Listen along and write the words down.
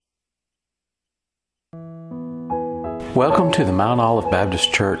Welcome to the Mount Olive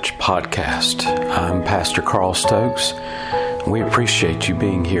Baptist Church podcast. I'm Pastor Carl Stokes. We appreciate you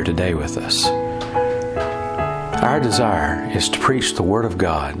being here today with us. Our desire is to preach the Word of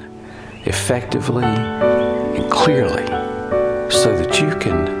God effectively and clearly so that you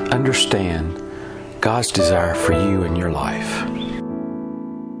can understand God's desire for you in your life.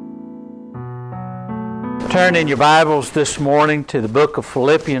 Turn in your Bibles this morning to the book of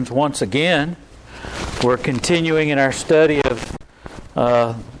Philippians once again. We're continuing in our study of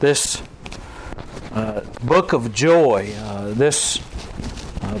this book of joy, this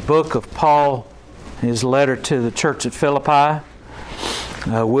book of Paul, his letter to the church at Philippi.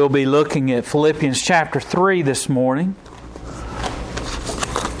 We'll be looking at Philippians chapter 3 this morning.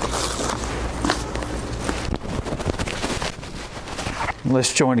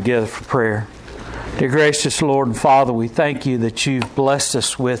 Let's join together for prayer. Dear gracious Lord and Father, we thank you that you've blessed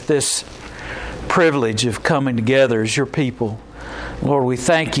us with this privilege of coming together as your people. Lord, we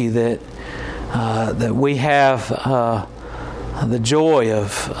thank you that we have the joy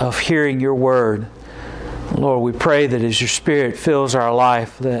of hearing your word. Lord, we pray that as your Spirit fills our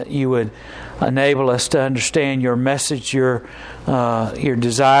life, that you would enable us to understand your message, your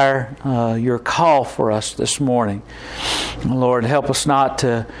desire, your call for us this morning. Lord, help us not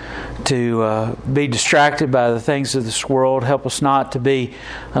to be distracted by the things of this world. Help us not to be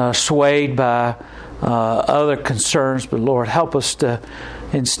swayed by other concerns. But Lord, help us to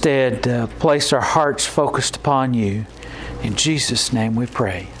instead place our hearts focused upon you. In Jesus' name we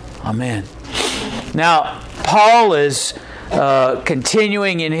pray. Amen. Now, Paul is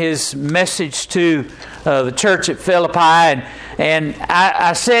continuing in his message to the church at Philippi, and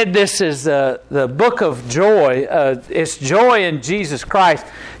I said this is the book of joy. It's joy in Jesus Christ.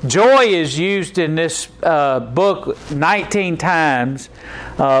 Joy is used in this book 19 times,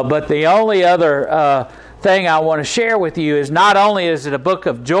 but the only other thing I want to share with you is not only is it a book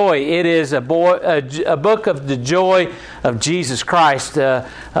of joy, it is a book of the joy of Jesus Christ.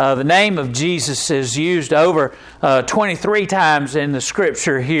 The name of Jesus is used over 23 times in the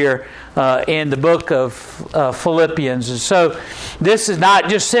Scripture here in the book of Philippians. And so this is not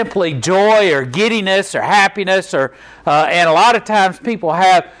just simply joy or giddiness or happiness, and a lot of times people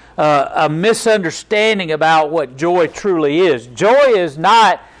have a misunderstanding about what joy truly is. Joy is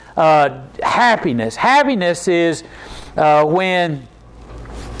not happiness. Happiness is when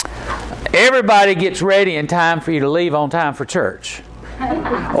everybody gets ready in time for you to leave on time for church.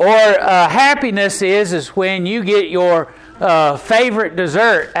 Or happiness is when you get your favorite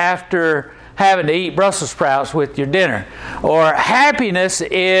dessert after having to eat Brussels sprouts with your dinner. Or happiness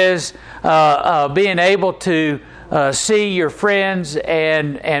is being able to see your friends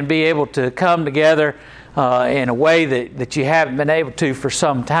and be able to come together in a way that you haven't been able to for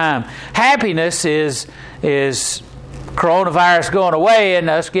some time. Happiness is coronavirus going away and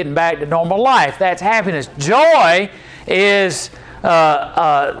us getting back to normal life. That's happiness. Joy is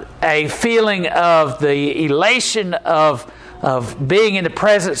a feeling of the elation of being in the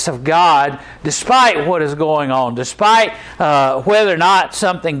presence of God despite what is going on, despite whether or not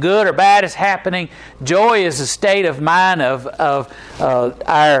something good or bad is happening. Joy is a state of mind of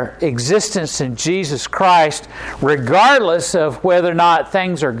our existence in Jesus Christ, regardless of whether or not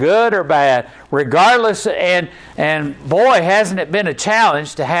things are good or bad. Regardless, and boy, hasn't it been a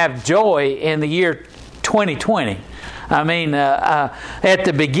challenge to have joy in the year 2020. I mean, at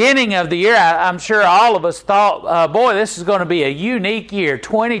the beginning of the year, I'm sure all of us thought, boy, this is going to be a unique year,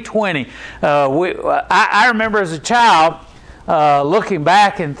 2020. I remember as a child looking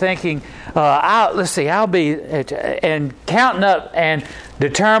back and thinking, I'll be, and counting up and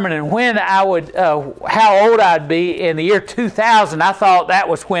determining when I would, how old I'd be in the year 2000. I thought that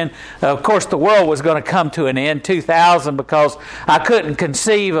was when, of course, the world was going to come to an end, 2000, because I couldn't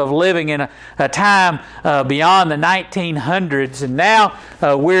conceive of living in a time beyond the 1900s. And now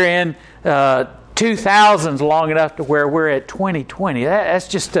we're in 2000s long enough to where we're at 2020. That's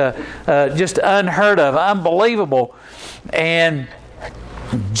just unheard of, unbelievable. And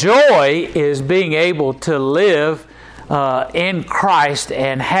joy is being able to live in Christ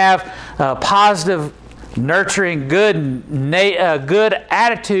and have a positive, nurturing, good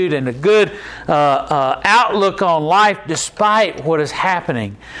attitude and a good outlook on life despite what is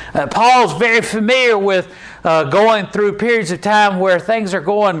happening. Paul's very familiar with going through periods of time where things are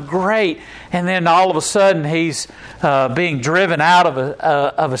going great, and then all of a sudden he's being driven out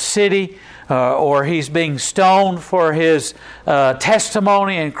of a city. Or he's being stoned for his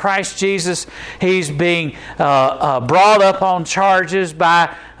testimony in Christ Jesus. He's being brought up on charges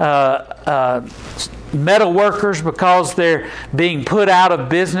by metal workers because they're being put out of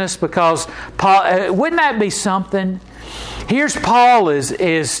business. Because Paul, wouldn't that be something here's Paul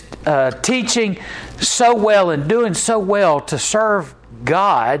is teaching so well and doing so well to serve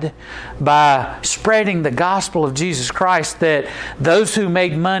God by spreading the gospel of Jesus Christ that those who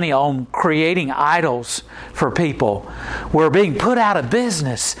made money on creating idols for people were being put out of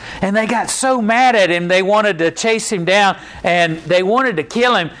business. And they got so mad at him, they wanted to chase him down and they wanted to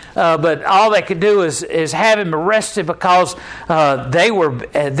kill him, but all they could do is have him arrested because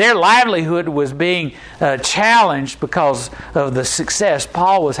their livelihood was being challenged because of the success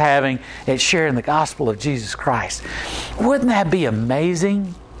Paul was having at sharing the gospel of Jesus Christ. Wouldn't that be amazing?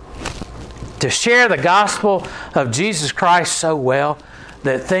 To share the gospel of Jesus Christ so well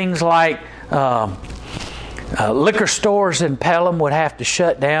that things like liquor stores in Pelham would have to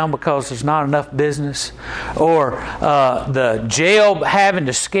shut down because there's not enough business, or the jail having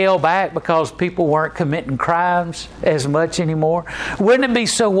to scale back because people weren't committing crimes as much anymore. Wouldn't it be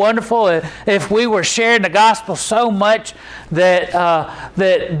so wonderful if we were sharing the gospel so much that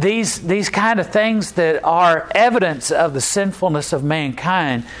these kind of things that are evidence of the sinfulness of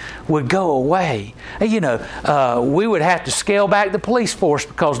mankind would go away? We would have to scale back the police force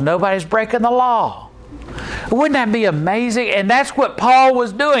because nobody's breaking the law. Wouldn't that be amazing? And that's what Paul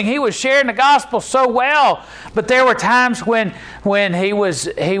was doing. He was sharing the gospel so well, but there were times when he was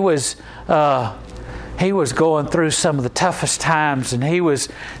going through some of the toughest times, and he was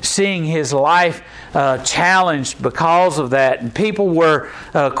seeing his life challenged because of that, and people were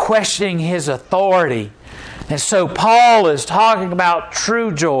questioning his authority. And so Paul is talking about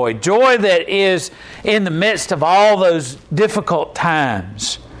true joy that is in the midst of all those difficult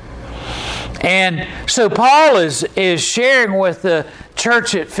times. And so Paul is sharing with the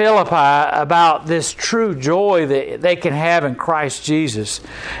church at Philippi about this true joy that they can have in Christ Jesus.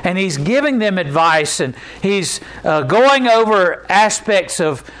 And he's giving them advice, and he's going over aspects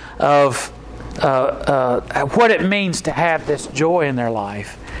of what it means to have this joy in their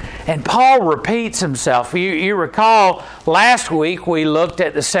life. And Paul repeats himself. You recall last week we looked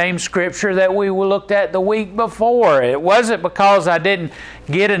at the same scripture that we looked at the week before. It wasn't because I didn't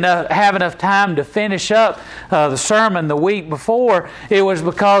have enough time to finish up the sermon the week before. It was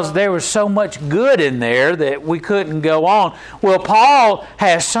because there was so much good in there that we couldn't go on. Well, Paul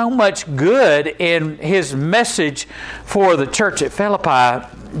has so much good in his message for the church at Philippi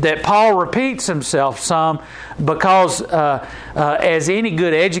that Paul repeats himself some because, as any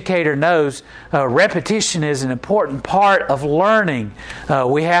good educator knows, repetition is an important part of learning.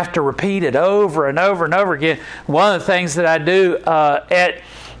 We have to repeat it over and over and over again. One of the things that I do at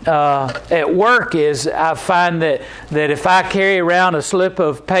work is I find that if I carry around a slip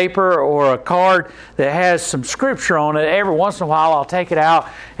of paper or a card that has some scripture on it, every once in a while I'll take it out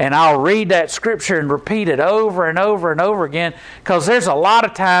and I'll read that scripture and repeat it over and over and over again, because there's a lot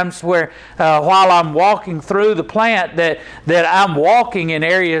of times where while I'm walking through the plant that I'm walking in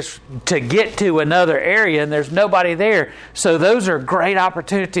areas to get to another area and there's nobody there. So those are great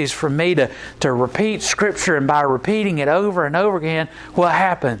opportunities for me to repeat scripture, and by repeating it over and over again, what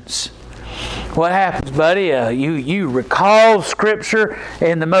happens? What happens, buddy? You recall Scripture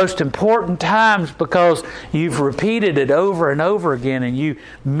in the most important times because you've repeated it over and over again, and you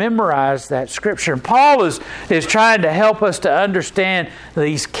memorize that Scripture. And Paul is trying to help us to understand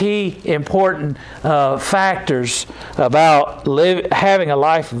these key important factors about having a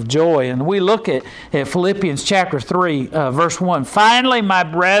life of joy. And we look at Philippians chapter 3, verse 1. Finally, my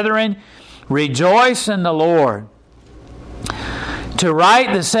brethren, rejoice in the Lord. To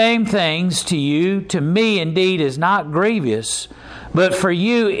write the same things to you, to me indeed is not grievous, but for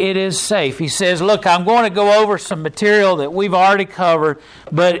you it is safe. He says, look, I'm going to go over some material that we've already covered,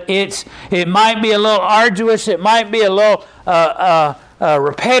 but it might be a little arduous, it might be a little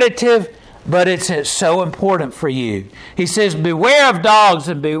repetitive, but it's so important for you. He says, beware of dogs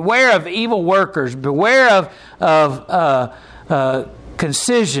and beware of evil workers, beware of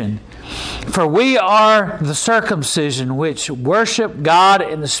concision. For we are the circumcision which worship God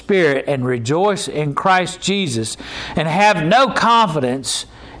in the Spirit and rejoice in Christ Jesus, and have no confidence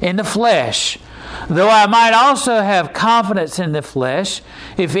in the flesh. Though I might also have confidence in the flesh,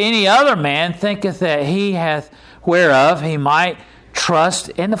 if any other man thinketh that he hath whereof he might trust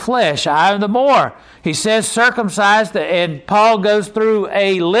in the flesh, I am the more. He says circumcised, and Paul goes through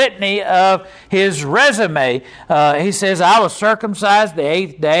a litany of his resume. He says, I was circumcised the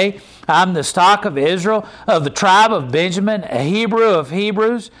 8th day. I'm the stock of Israel, of the tribe of Benjamin, a Hebrew of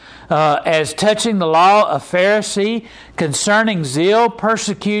Hebrews, as touching the law, a Pharisee, concerning zeal,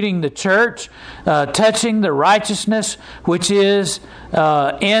 persecuting the church, touching the righteousness which is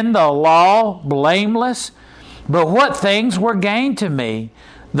in the law, blameless. But what things were gained to me?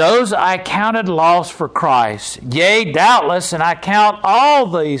 those I counted loss for Christ. Yea, doubtless, and I count all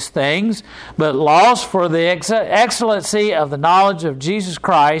these things, but loss for the excellency of the knowledge of Jesus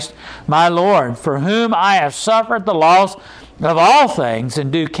Christ, my Lord, for whom I have suffered the loss of all things,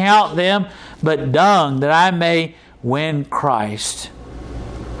 and do count them but dung, that I may win Christ,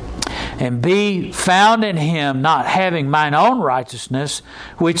 and be found in Him, not having mine own righteousness,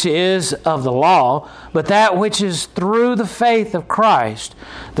 which is of the law, but that which is through the faith of Christ,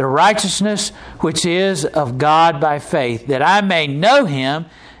 the righteousness which is of God by faith, that I may know Him,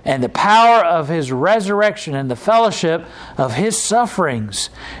 and the power of His resurrection, and the fellowship of His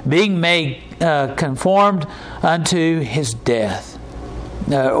sufferings, being made conformed unto His death,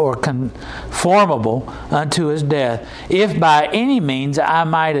 or conformable unto His death, if by any means I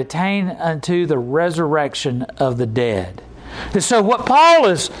might attain unto the resurrection of the dead. And so what Paul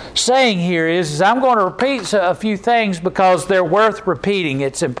is saying here is I'm going to repeat a few things because they're worth repeating.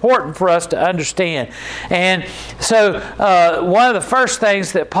 It's important for us to understand. And so one of the first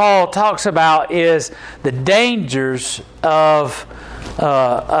things that Paul talks about is the dangers of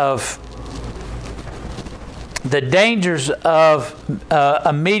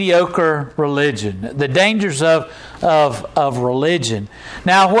a mediocre religion, the dangers of religion.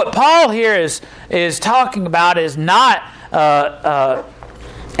 Now, what Paul here is talking about is not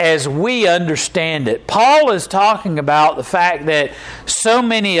as we understand it. Paul is talking about the fact that so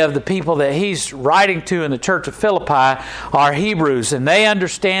many of the people that he's writing to in the church of Philippi are Hebrews, and they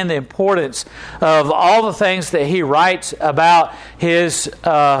understand the importance of all the things that he writes about his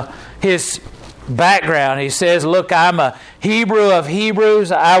background. He says, look, I'm a Hebrew of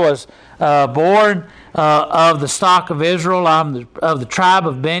Hebrews. I was born of the stock of Israel. I'm of the tribe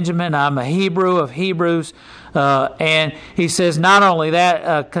of Benjamin. I'm a Hebrew of Hebrews. And he says not only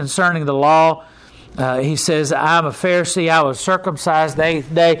that concerning the law, he says, I'm a Pharisee. I was circumcised.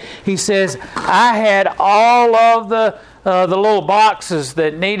 He says, I had all of the little boxes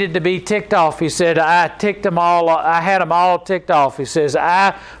that needed to be ticked off. He said, I ticked them all. I had them all ticked off. He says,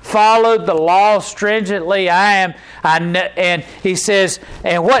 I followed the law stringently. And he says,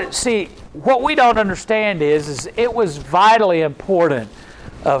 and what we don't understand is it was vitally important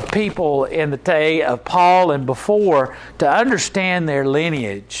of people in the day of Paul and before to understand their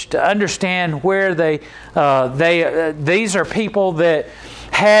lineage, to understand where these are people that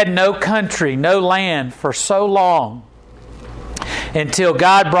had no country, no land for so long, until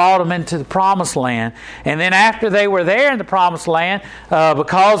God brought them into the promised land. And then after they were there in the promised land,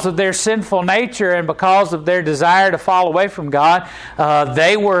 because of their sinful nature and because of their desire to fall away from God,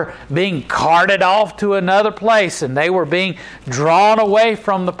 they were being carted off to another place, and they were being drawn away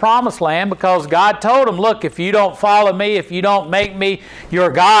from the promised land because God told them, look, if you don't follow me, if you don't make me your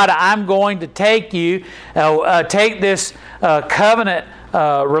God, I'm going to take this covenant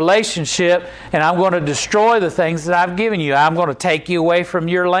relationship, and I'm going to destroy the things that I've given you. I'm going to take you away from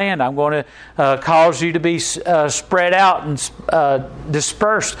your land. I'm going to cause you to be spread out and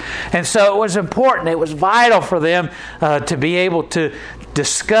dispersed. And so it was important. It was vital for them to be able to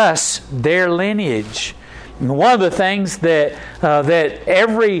discuss their lineage. And one of the things that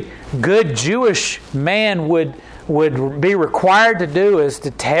every good Jewish man would be required to do is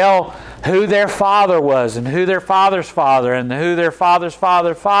to tell who their father was and who their father's father and who their father's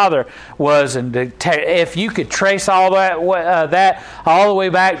father was. And if you could trace all that all the way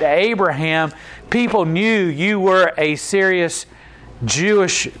back to Abraham, people knew you were a serious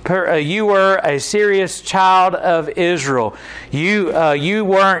you were a serious child of Israel. You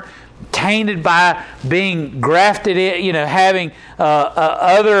weren't tainted by being grafted in, having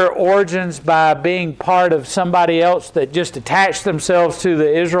other origins by being part of somebody else that just attached themselves to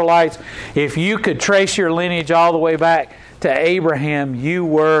the Israelites. If you could trace your lineage all the way back to Abraham, you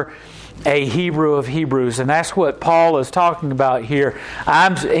were a Hebrew of Hebrews. And that's what Paul is talking about here.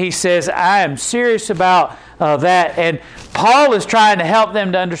 He says, I am serious about that. And Paul is trying to help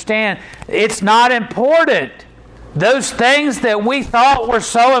them to understand it's not important. Those things that we thought were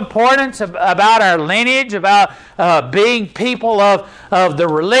so important about our lineage, about being people of the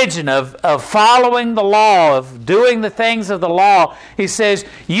religion, of following the law, of doing the things of the law, he says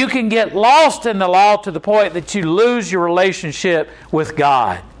you can get lost in the law to the point that you lose your relationship with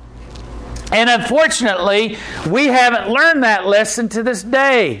God. And unfortunately, we haven't learned that lesson to this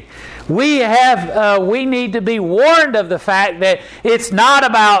day. We need to be warned of the fact that it's not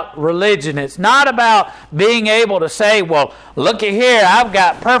about religion. It's not about being able to say, well, looky here, I've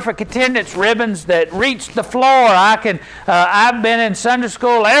got perfect attendance ribbons that reach the floor. I've been in Sunday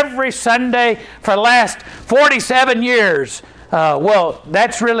school every Sunday for the last 47 years. well,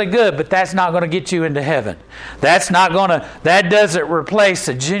 that's really good, but that's not going to get you into heaven. That doesn't replace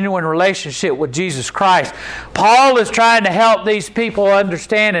a genuine relationship with Jesus Christ. Paul is trying to help these people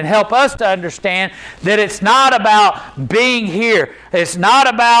understand and help us to understand that it's not about being here. It's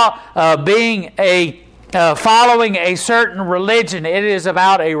not about being following a certain religion. It is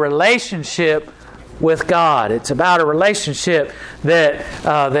about a relationship with God. It's about a relationship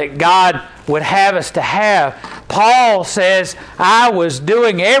that God would have us to have. Paul says, I was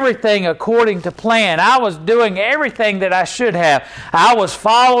doing everything according to plan. I was doing everything that I should have. I was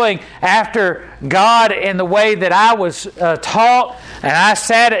following after God in the way that I was taught. And I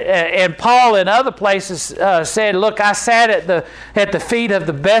sat and Paul in other places said, look, I sat at the feet of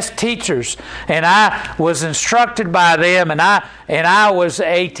the best teachers, and I was instructed by them, and I was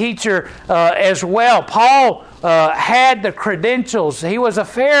a teacher as well. Paul had the credentials. He was a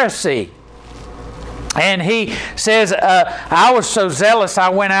Pharisee. And he says, I was so zealous, I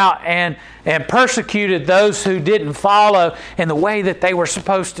went out and persecuted those who didn't follow in the way that they were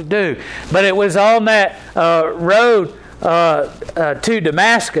supposed to do. But it was on that road to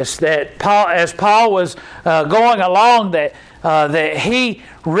Damascus that as Paul was going along, that he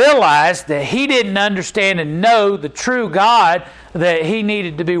realized that he didn't understand and know the true God that he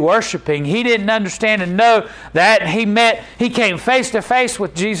needed to be worshiping. He didn't understand and know that he came face to face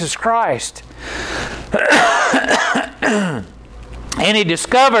with Jesus Christ. And he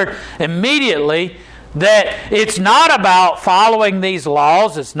discovered immediately that it's not about following these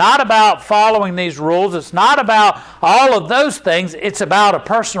laws. It's not about following these rules. It's not about all of those things. It's about a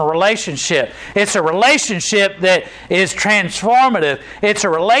personal relationship. It's a relationship that is transformative. It's a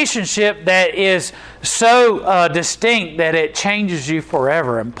relationship that is so distinct that it changes you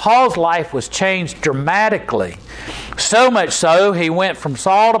forever. And Paul's life was changed dramatically. So much so, he went from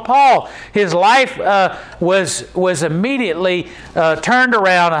Saul to Paul. His life was immediately turned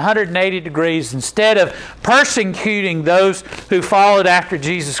around 180 degrees. Instead of persecuting those who followed after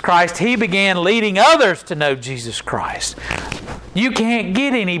Jesus Christ, he began leading others to know Jesus Christ. You can't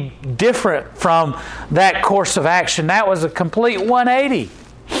get any different from that course of action. That was a complete 180.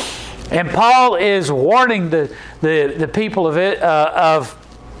 And Paul is warning the people of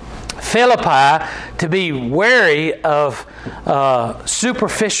Philippi to be wary of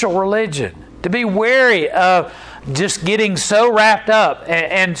superficial religion, to be wary of just getting so wrapped up.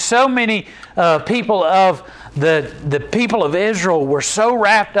 And so many people of the people of Israel were so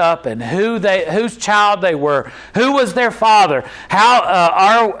wrapped up in whose child they were, who was their father,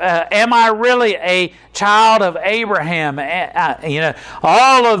 am I really a child of Abraham?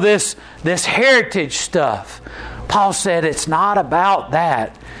 All of this heritage stuff. Paul said it's not about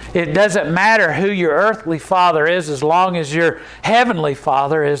that. It doesn't matter who your earthly father is as long as your heavenly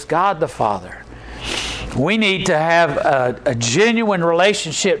Father is God the Father. We need to have a genuine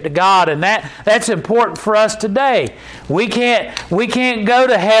relationship to God, and that's important for us today. We can't go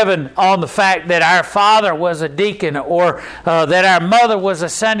to heaven on the fact that our father was a deacon, or that our mother was a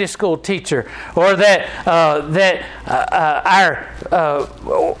Sunday school teacher, or that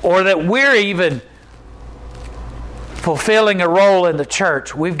we're even fulfilling a role in the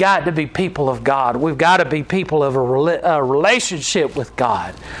church. We've got to be people of God. We've got to be people of a relationship with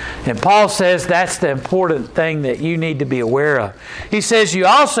God. And Paul says that's the important thing that you need to be aware of. He says you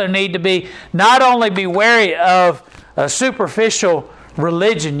also need to not only be wary of a superficial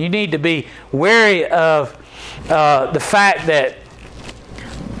religion, you need to be wary of the fact that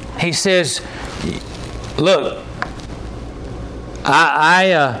he says, look,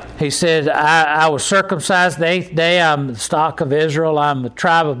 he said, I was circumcised the 8th day. I'm the stock of Israel. I'm the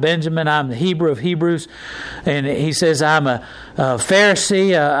tribe of Benjamin. I'm the Hebrew of Hebrews. And he says, I'm a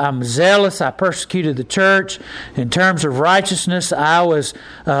Pharisee. I'm zealous. I persecuted the church. In terms of righteousness, I lived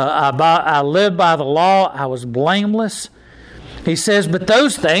by the law. I was blameless. He says, but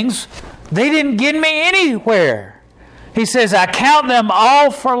those things, they didn't get me anywhere. He says, I count them all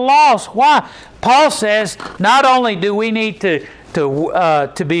for loss. Why? Paul says, not only do we need to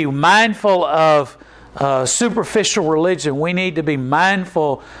be mindful of superficial religion, we need to be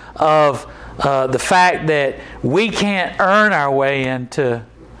mindful of the fact that we can't earn our way into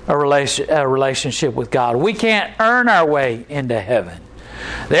a relationship with God. We can't earn our way into heaven.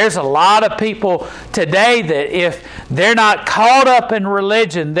 There's a lot of people today that if they're not caught up in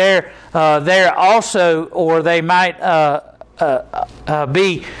religion, they're also, or they might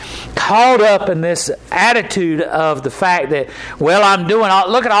be caught up in this attitude of the fact that, well,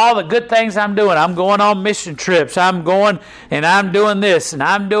 look at all the good things I'm doing. I'm going on mission trips. I'm going and I'm doing this and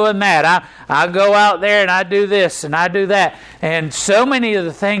I'm doing that. I go out there and I do this and I do that. And so many of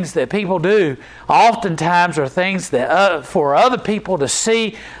the things that people do oftentimes are things that for other people to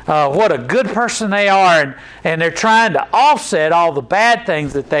see what a good person they are, and they're trying to offset all the bad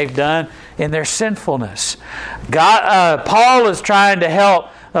things that they've done in their sinfulness. Paul is trying to help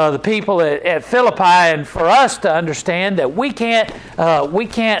the people at Philippi, and for us to understand that we can't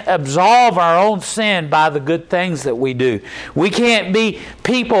absolve our own sin by the good things that we do. We can't be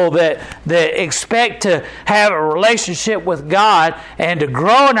people that expect to have a relationship with God and to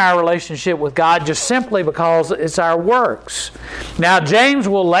grow in our relationship with God just simply because it's our works. Now, James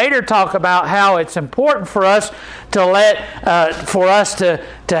will later talk about how it's important for us to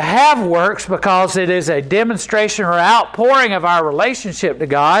have works because it is a demonstration or outpouring of our relationship to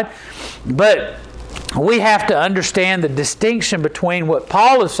God. But we have to understand the distinction between what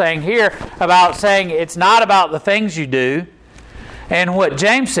Paul is saying here about saying it's not about the things you do, and what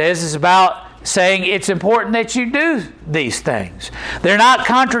James says is about saying it's important that you do these things. They're not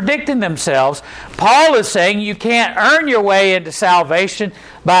contradicting themselves. Paul is saying you can't earn your way into salvation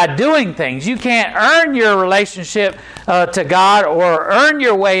by doing things. You can't earn your relationship to God or earn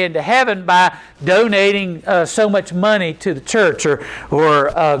your way into heaven by donating so much money to the church or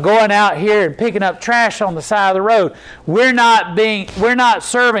going out here and picking up trash on the side of the road. We're not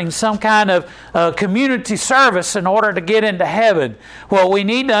serving some kind of community service in order to get into heaven. What we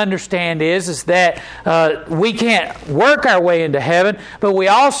need to understand is that we can't work our way into heaven, but we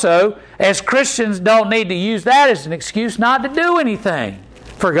also, as Christians, don't need to use that as an excuse not to do anything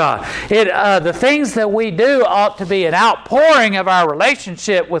for God. The things that we do ought to be an outpouring of our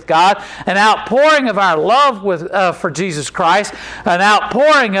relationship with God, an outpouring of our love for Jesus Christ, an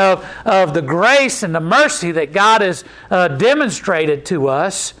outpouring of the grace and the mercy that God has demonstrated to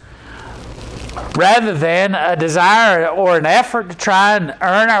us, rather than a desire or an effort to try and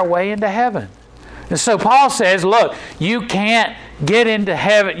earn our way into heaven. And so Paul says, look, you can't get into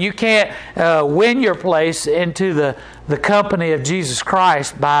heaven, you can't win your place into the company of Jesus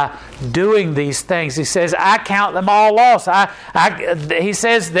Christ by doing these things. He says, I count them all lost. He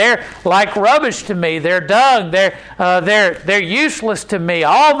says they're like rubbish to me. They're dung. They're useless to me.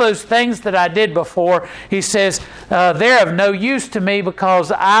 All those things that I did before, he says, they're of no use to me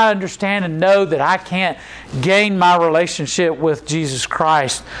because I understand and know that I can't gain my relationship with Jesus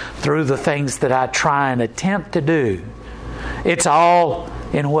Christ through the things that I try and attempt to do. It's all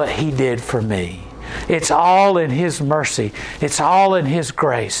in what He did for me. It's all in His mercy. It's all in His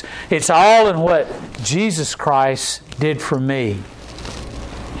grace. It's all in what Jesus Christ did for me.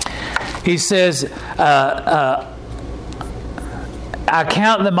 He says, I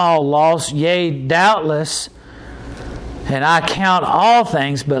count them all lost, yea, doubtless, and I count all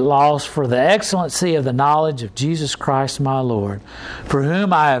things but loss for the excellency of the knowledge of Jesus Christ my Lord, for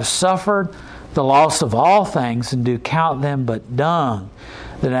whom I have suffered the loss of all things, and do count them but dung,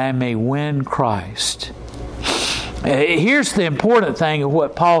 that I may win Christ. Here's the important thing of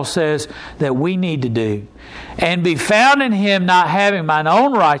what Paul says that we need to do. And be found in Him, not having mine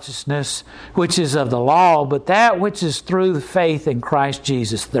own righteousness, which is of the law, but that which is through the faith in Christ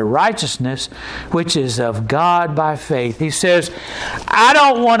Jesus, the righteousness which is of God by faith. He says, I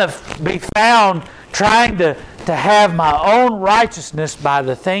don't want to be found trying to have my own righteousness by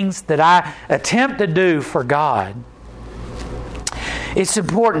the things that I attempt to do for God. It's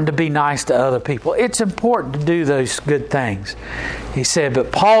important to be nice to other people. It's important to do those good things. He said,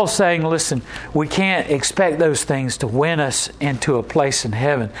 but Paul's saying, listen, we can't expect those things to win us into a place in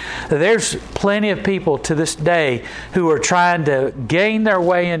heaven. There's plenty of people to this day who are trying to gain their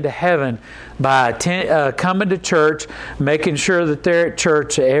way into heaven by coming to church, making sure that they're at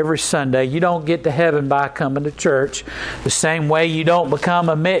church every Sunday. You don't get to heaven by coming to church. The same way you don't become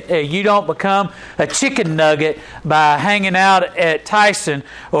a chicken nugget by hanging out at Tyson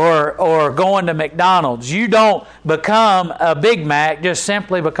or going to McDonald's. You don't become a Big Mac just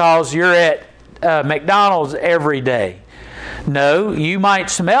simply because you're at McDonald's every day. No, you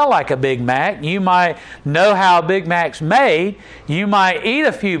might smell like a Big Mac. You might know how a Big Mac's made. You might eat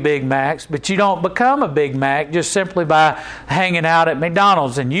a few Big Macs, but you don't become a Big Mac just simply by hanging out at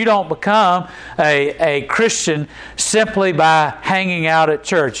McDonald's. And you don't become a Christian simply by hanging out at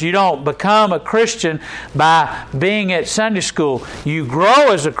church. You don't become a Christian by being at Sunday school. You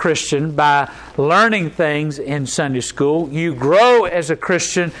grow as a Christian by learning things in Sunday school. You grow as a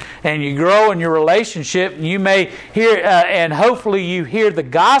Christian and you grow in your relationship. You may hear, and hopefully you hear the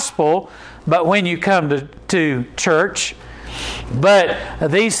gospel, but when you come to church, But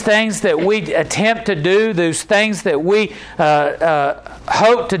these things that we attempt to do, those things that we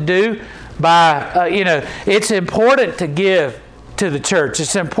hope to do by, it's important to give to the church.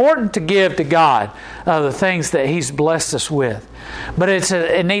 It's important to give to God the things that He's blessed us with. But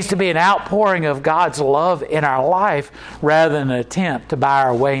it needs to be an outpouring of God's love in our life rather than an attempt to buy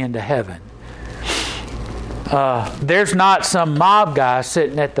our way into heaven. There's not some mob guy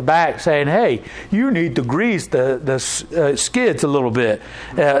sitting at the back saying, "Hey, you need to grease the skids a little bit."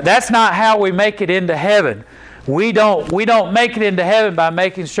 That's not how we make it into heaven. We don't make it into heaven by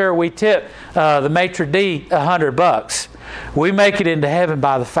making sure we tip the maitre d' $100. We make it into heaven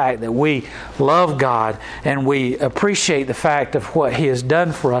by the fact that we love God and we appreciate the fact of what He has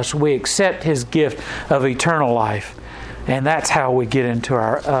done for us. We accept His gift of eternal life, and that's how we get into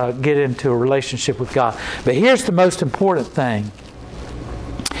a relationship with God. But here's the most important thing.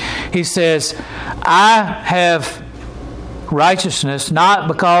 He says, "I have righteousness not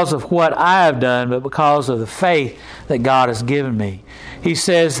because of what I have done, but because of the faith that God has given me." He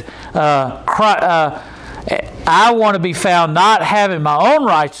says, "I want to be found not having my own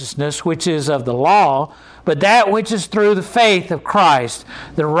righteousness, which is of the law, but that which is through the faith of Christ,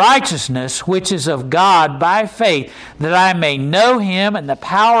 the righteousness which is of God by faith, that I may know Him and the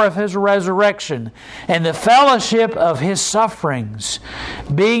power of His resurrection, and the fellowship of His sufferings,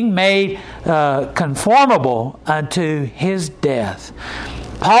 being made conformable unto His death."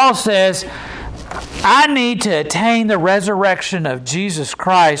 Paul says, I need to attain the resurrection of Jesus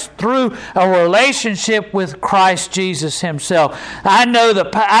Christ through a relationship with Christ Jesus Himself. I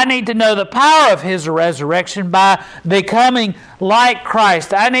need to know the power of His resurrection by becoming like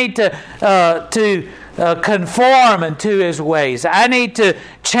Christ. I need to conform into His ways. I need to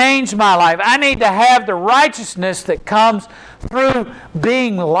change my life. I need to have the righteousness that comes through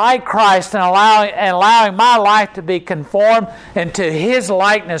being like Christ and allowing my life to be conformed into His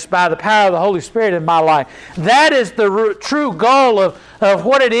likeness by the power of the Holy Spirit in my life. That is the true goal of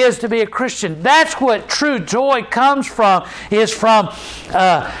what it is to be a Christian. That's what true joy comes from, is from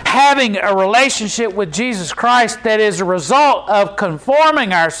having a relationship with Jesus Christ that is a result of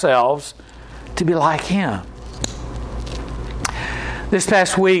conforming ourselves to be like Him. This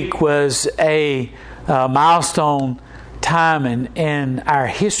past week was a milestone time in our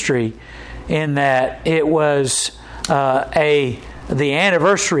history, in that it was the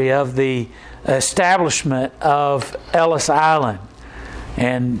anniversary of the establishment of Ellis Island.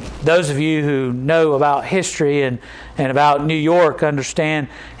 And those of you who know about history and about New York understand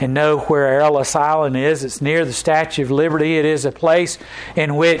and know where Ellis Island is. It's near the Statue of Liberty. It is a place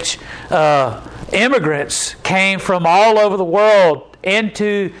in which immigrants came from all over the world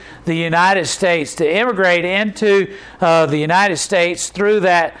into the United States, to immigrate into the United States through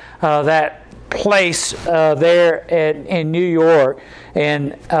that place there in New York.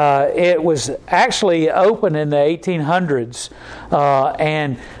 And it was actually opened in the 1800s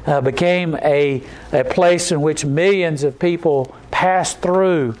and became a place in which millions of people passed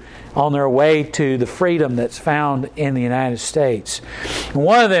through on their way to the freedom that's found in the United States. And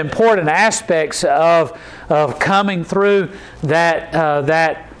one of the important aspects of coming through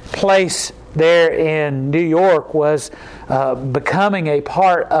that place there in New York was becoming a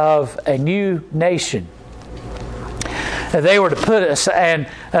part of a new nation. They were to put us, and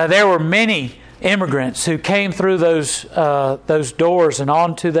there were many immigrants who came through those doors and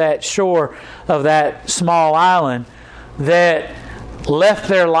onto that shore of that small island that left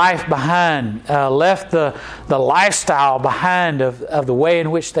their life behind, left the lifestyle behind of the way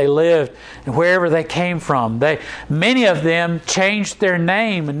in which they lived and wherever they came from. Many of them changed their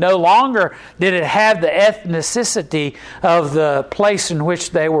name, and no longer did it have the ethnicity of the place in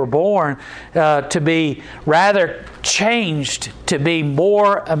which they were born, to be rather changed to be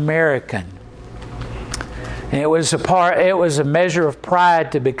more American. And it was a measure of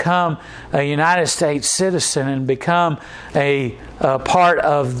pride to become a United States citizen and become a part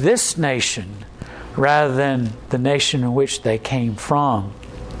of this nation rather than the nation in which they came from.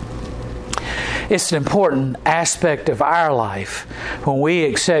 It's an important aspect of our life when we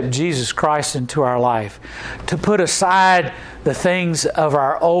accept Jesus Christ into our life, to put aside the things of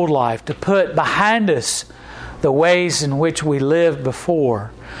our old life, to put behind us the ways in which we lived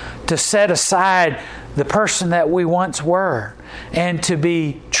before, to set aside the person that we once were, and to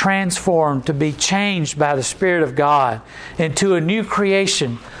be transformed, to be changed by the Spirit of God into a new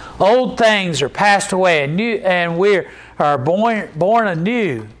creation. Old things are passed away, and we are born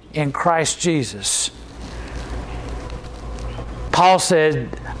anew in Christ Jesus. Paul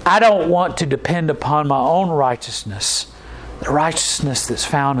said, I don't want to depend upon my own righteousness, the righteousness that's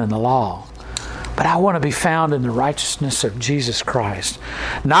found in the law, but But I want to be found in the righteousness of Jesus Christ.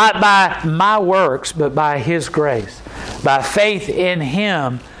 Not by my works, but by His grace. By faith in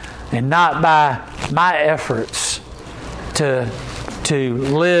Him, and not by my efforts to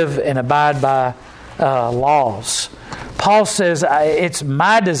live and abide by laws. Paul says, it's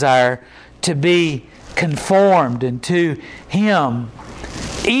my desire to be conformed into Him,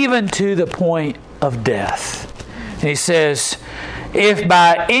 even to the point of death. And he says, if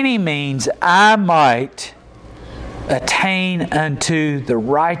by any means I might attain unto the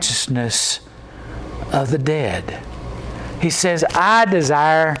righteousness of the dead. He says, I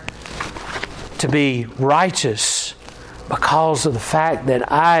desire to be righteous because of the fact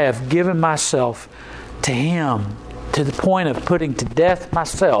that I have given myself to Him to the point of putting to death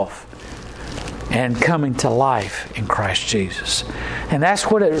myself and coming to life in Christ Jesus. And that's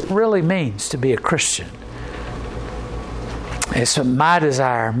what it really means to be a Christian. It's my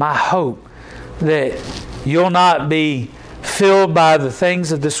desire, my hope, that you'll not be filled by the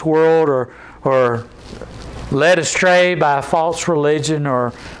things of this world or led astray by a false religion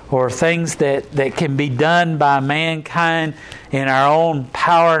or things that can be done by mankind in our own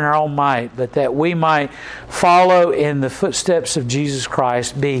power and our own might, but that we might follow in the footsteps of Jesus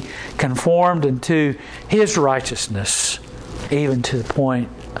Christ, be conformed into His righteousness, even to the point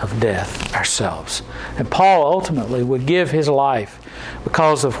of death ourselves. And Paul ultimately would give his life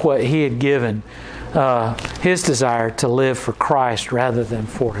because of what he had given, his desire to live for Christ rather than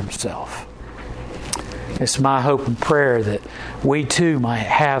for himself. It's my hope and prayer that we too might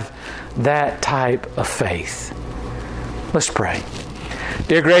have that type of faith. Let's pray.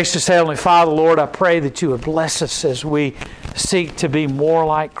 Dear gracious Heavenly Father, Lord, I pray that You would bless us as we seek to be more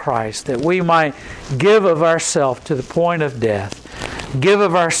like Christ, that we might give of ourselves to the point of death, give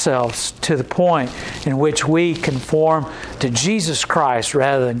of ourselves to the point in which we conform to Jesus Christ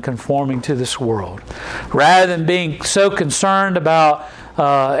rather than conforming to this world. Rather than being so concerned about,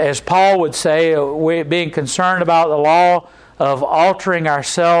 as Paul would say, being concerned about the law of altering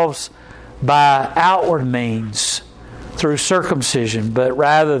ourselves by outward means through circumcision, but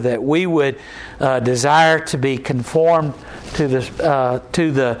rather that we would desire to be conformed to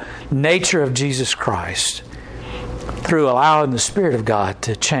the nature of Jesus Christ through allowing the Spirit of God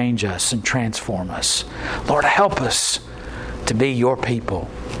to change us and transform us. Lord, help us to be Your people.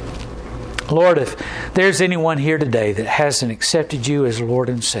 Lord, if there's anyone here today that hasn't accepted You as Lord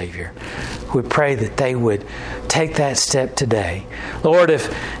and Savior, we pray that they would take that step today. Lord,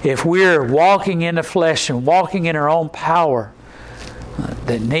 if we're walking in the flesh and walking in our own power,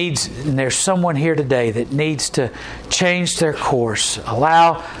 and there's someone here today that needs to change their course,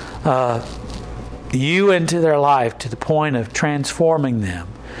 allow You into their life to the point of transforming them,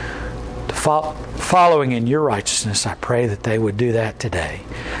 to following in Your righteousness, I pray that they would do that today.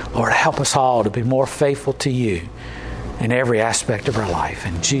 Lord, help us all to be more faithful to You in every aspect of our life.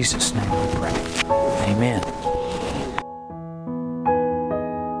 In Jesus' name we pray. Amen.